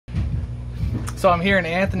So I'm here in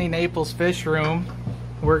Anthony Naples' fish room.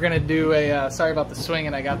 We're gonna do a, sorry about the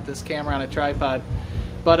swinging, I got this camera on a tripod.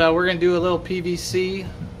 But we're gonna do a little PVC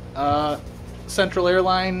central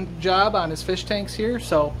airline job on his fish tanks here.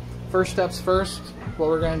 So first steps first, what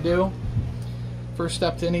we're gonna do. First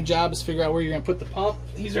step to any job is figure out where you're gonna put the pump.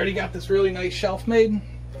 He's already got this really nice shelf made.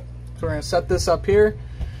 So we're gonna set this up here.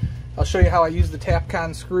 I'll show you how I use the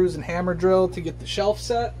Tapcon screws and hammer drill to get the shelf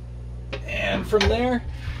set. And from there,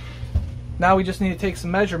 now we just need to take some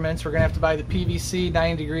measurements. We're gonna have to buy the PVC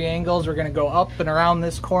 90-degree angles. We're gonna go up and around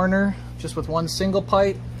this corner just with one single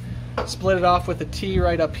pipe, split it off with a T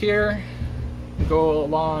right up here, go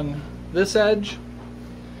along this edge.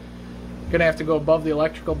 Gonna have to go above the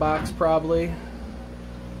electrical box probably,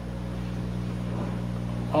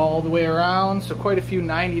 all the way around, so quite a few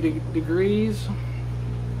 90 degrees.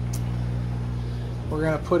 We're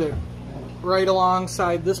gonna put it right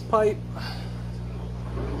alongside this pipe.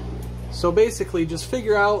 So basically just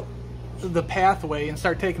figure out the pathway and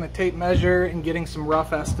start taking a tape measure and getting some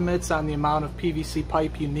rough estimates on the amount of PVC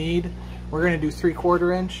pipe you need. We're gonna do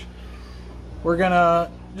 3/4 inch. We're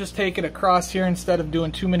gonna just take it across here. Instead of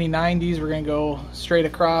doing too many 90s, we're gonna go straight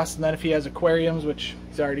across. And then if he has aquariums, which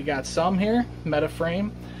he's already got some here, meta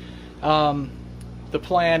frame, the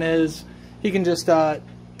plan is he can just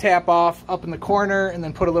tap off up in the corner and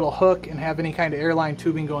then put a little hook and have any kind of airline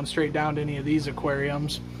tubing going straight down to any of these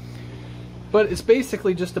aquariums. But it's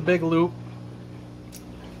basically just a big loop.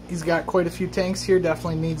 He's got quite a few tanks here,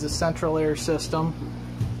 definitely needs a central air system.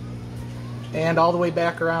 And all the way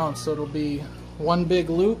back around, so it'll be one big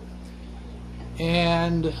loop.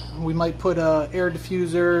 And we might put a air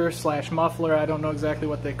diffuser slash muffler, I don't know exactly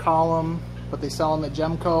what they call them, but they sell them at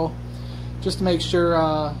Gemco, just to make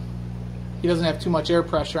sure he doesn't have too much air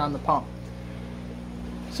pressure on the pump.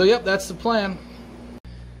 So yep, that's the plan.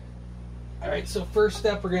 Alright, so first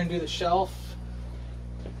step, we're going to do the shelf.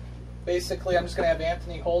 Basically, I'm just going to have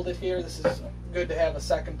Anthony hold it here. This is good to have a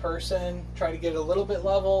second person. Try to get it a little bit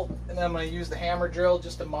level, and then I'm going to use the hammer drill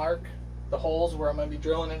just to mark the holes where I'm going to be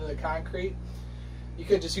drilling into the concrete. You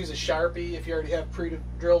could just use a Sharpie if you already have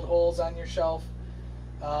pre-drilled holes on your shelf.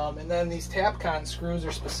 And then these Tapcon screws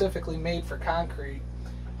are specifically made for concrete.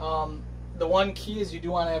 The one key is you do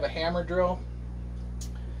want to have a hammer drill,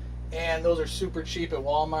 and those are super cheap at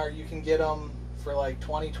Walmart. You can get them for like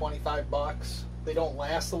 20-25 bucks. They don't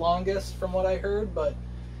last the longest from what I heard, but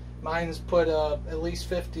mine's put at least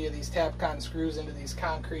 50 of these Tapcon screws into these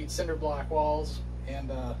concrete cinder block walls, and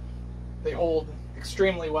they hold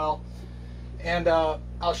extremely well. And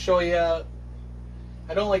I'll show you,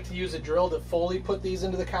 I don't like to use a drill to fully put these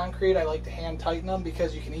into the concrete. I like to hand tighten them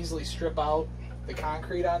because you can easily strip out the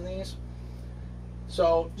concrete on these.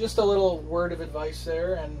 So just a little word of advice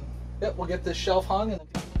there, and yep, we'll get this shelf hung. And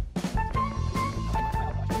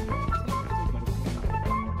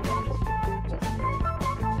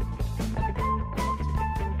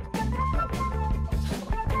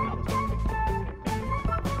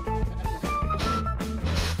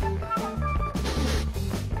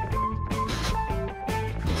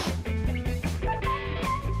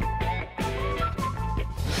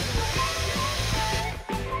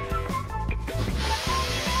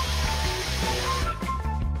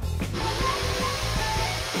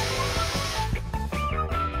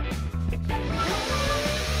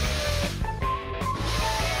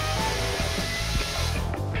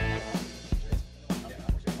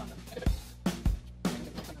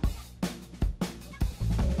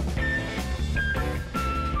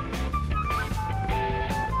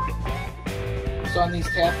so on these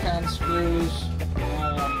Tapcon screws,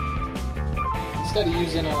 instead of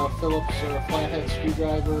using a Phillips or a flathead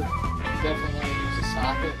screwdriver, you definitely want to use a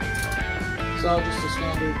socket. So just a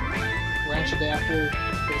standard wrench adapter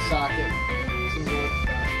for the socket seems to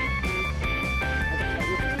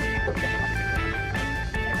work best.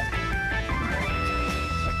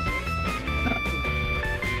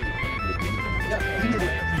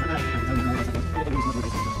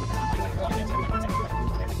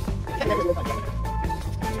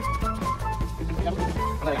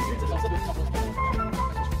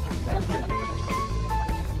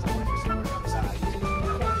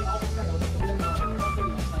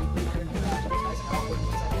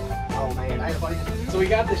 So we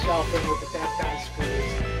got the shelf in with the Tapcon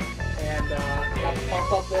screws, and got the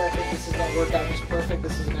pump up there. I think this is going to work out just perfect.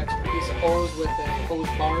 This is an extra piece of hose with a hose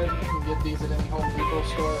bar. You can get these at any Home Depot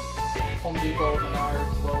store. Home Depot,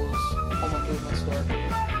 Menards, Lowe's, Home Improvement store.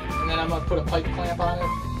 And then I'm going to put a pipe clamp on it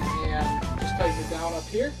and just tighten it down up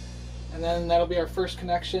here. And then that'll be our first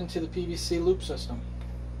connection to the PVC loop system.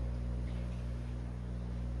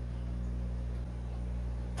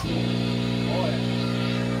 Boy,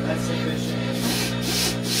 that's efficient.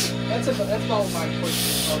 That's about my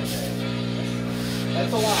push. Okay.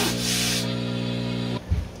 That's a lot.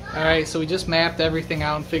 Alright, so we just mapped everything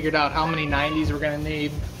out and figured out how many 90s we're going to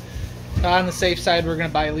need. On the safe side, we're going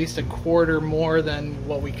to buy at least a quarter more than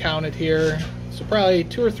what we counted here. So probably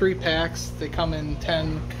 2 or 3 packs. They come in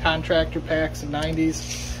 10 contractor packs of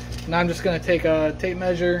 90s. And I'm just going to take a tape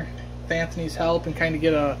measure with Anthony's help and kind of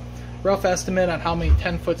get a rough estimate on how many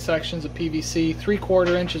 10-foot sections of PVC.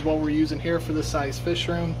 3/4 inch is what we're using here for this size fish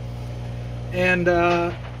room. And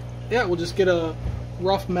yeah, we'll just get a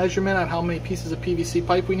rough measurement on how many pieces of PVC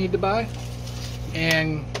pipe we need to buy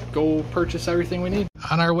and go purchase everything we need.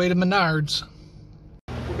 On our way to Menards.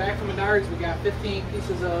 We're back from Menards. We got 15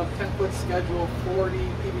 pieces of 10-foot schedule 40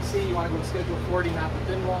 PVC. You want to go to schedule 40, not the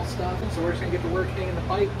thin wall stuff. So we're just going to get to work hanging the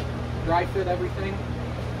pipe, dry fit everything,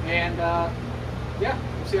 and yeah,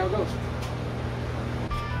 we'll see how it goes.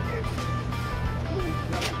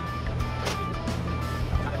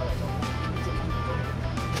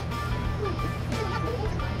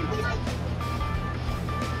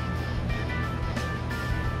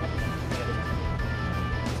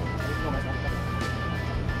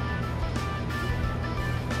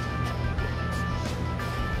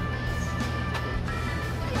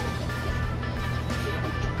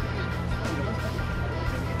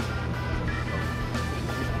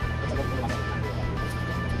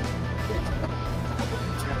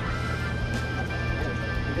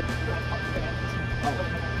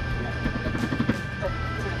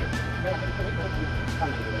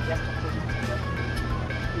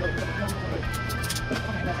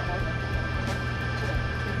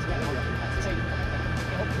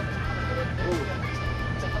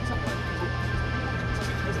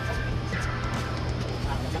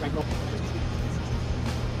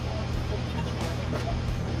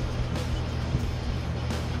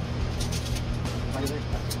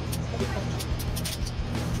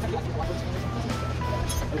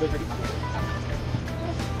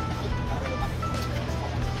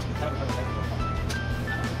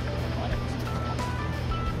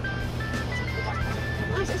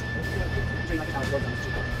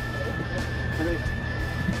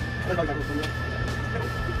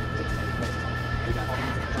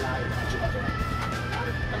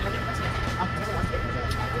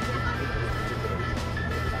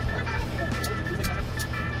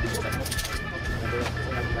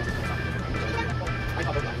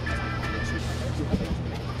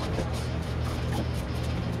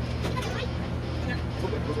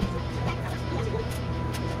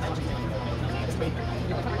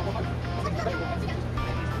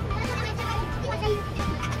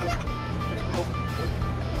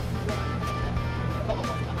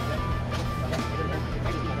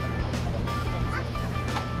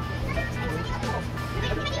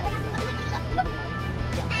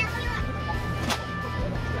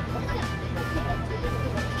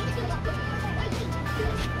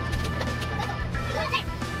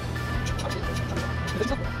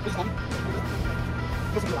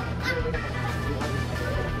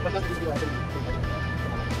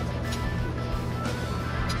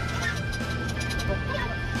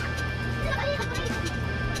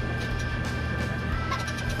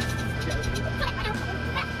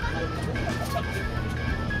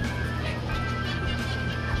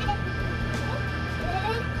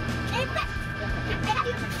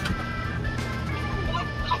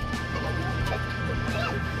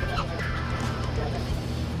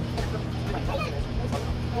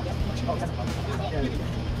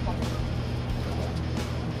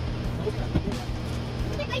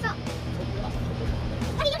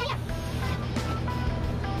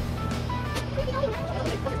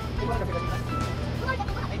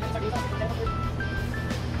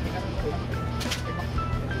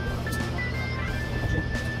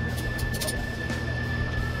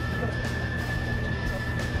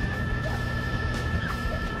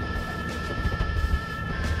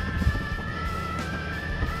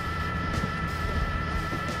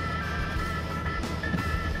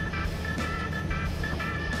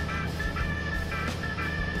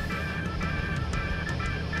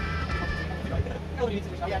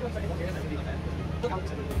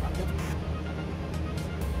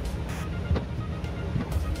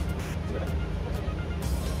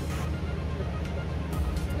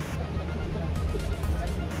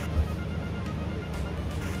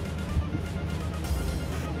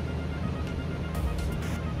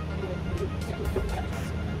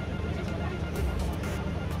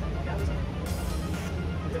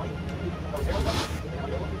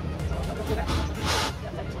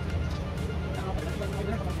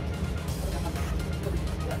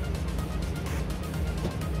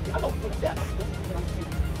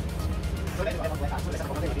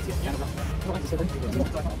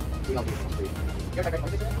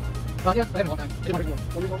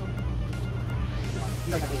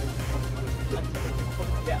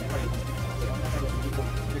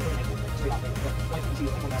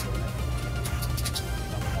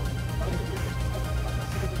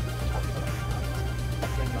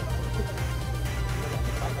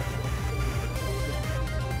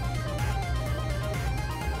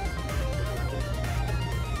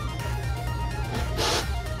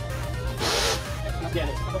 Get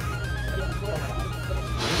it.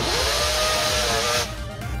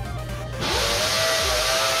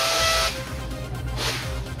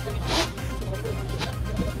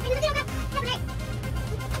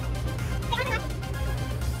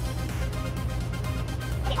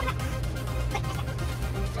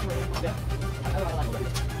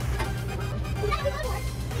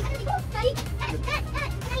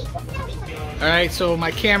 Alright, so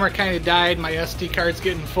my camera kind of died, my SD card's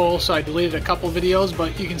getting full, so I deleted a couple videos,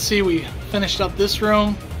 but you can see we finished up this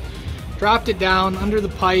room, dropped it down under the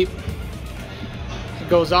pipe. It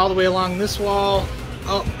goes all the way along this wall,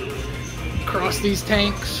 up, across these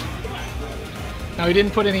tanks. Now we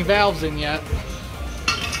didn't put any valves in yet,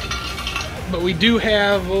 but we do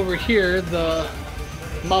have over here the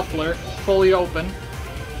muffler fully open.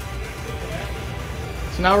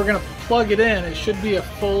 So now we're going to plug it in. It should be a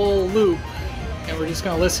full loop. And we're just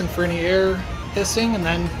going to listen for any air hissing, and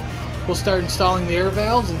then we'll start installing the air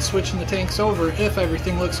valves and switching the tanks over if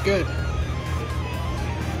everything looks good.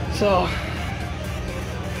 So,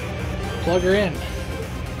 plug her in.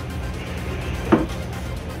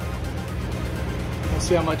 We'll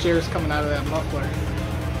see how much air is coming out of that muffler.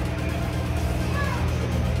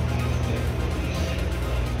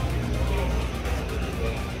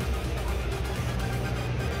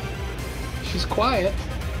 She's quiet.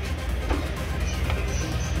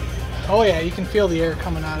 Oh yeah, you can feel the air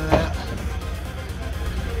coming out of that.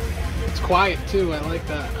 It's quiet too, I like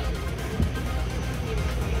that.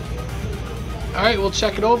 Alright, we'll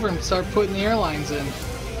check it over and start putting the airlines in.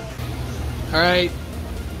 Alright,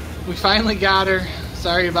 we finally got her.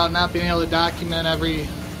 Sorry about not being able to document every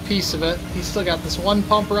piece of it. He's still got this one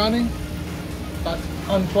pump running. About to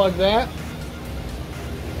unplug that.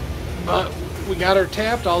 But we got her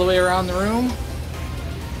tapped all the way around the room.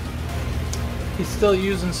 He's still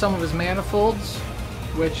using some of his manifolds,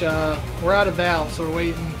 which we're out of valves, so we're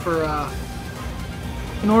waiting for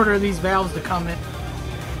an order of these valves to come in.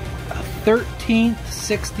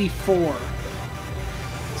 1364.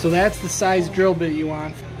 So that's the size drill bit you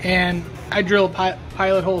want. And I drill a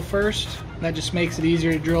pilot hole first. That just makes it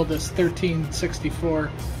easier to drill this 1364.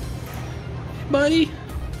 Buddy.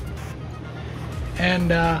 And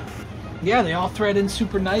yeah, they all thread in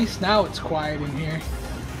super nice. Now it's quiet in here.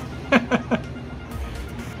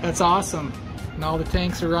 That's awesome. And all the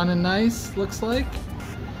tanks are running nice, looks like.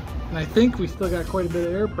 And I think we still got quite a bit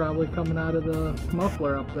of air probably coming out of the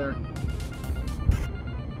muffler up there.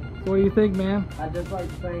 What do you think, man? I'd just like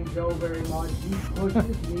to thank Joe very much. He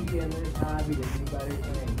pushes me in this hobby to do better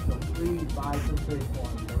things. So please buy some fish for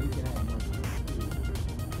him so he can have one.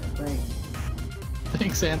 Thanks.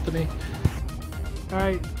 Thanks, Anthony.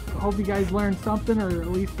 Alright, I hope you guys learned something, or at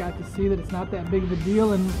least got to see that it's not that big of a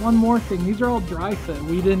deal. And one more thing, these are all dry fit.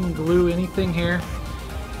 We didn't glue anything here.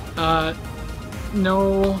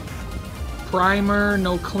 No primer,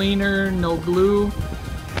 no cleaner, no glue.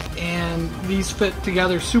 And these fit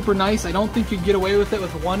together super nice. I don't think you'd get away with it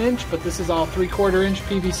with a 1-inch, but this is all 3/4 inch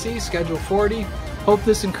PVC, schedule 40. Hope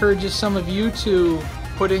this encourages some of you to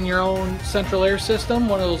put in your own central air system,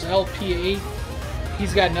 one of those LP8.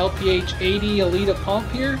 He's got an LPH 80 Elita pump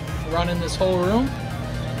here running this whole room,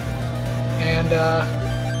 and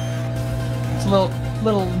it's a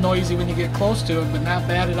little noisy when you get close to it, but not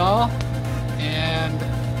bad at all. And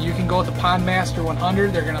you can go with the Pond Master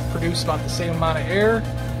 100. They're going to produce about the same amount of air,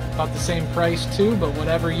 about the same price too, but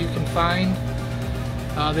whatever you can find.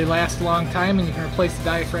 They last a long time, and you can replace the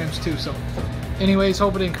diaphragms too. So anyways,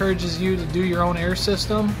 hope it encourages you to do your own air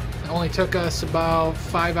system. It only took us about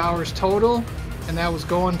 5 hours total, and that was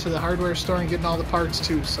going to the hardware store and getting all the parts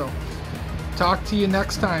too. So talk to you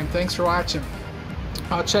next time. Thanks for watching.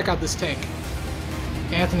 I'll check out this tank.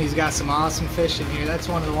 Anthony's got some awesome fish in here. That's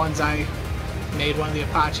one of the ones I made, one of the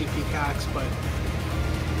Apache peacocks, but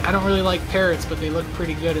I don't really like parrots, but they look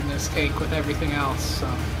pretty good in this tank with everything else. So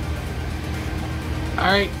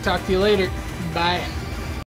alright, talk to you later. Bye.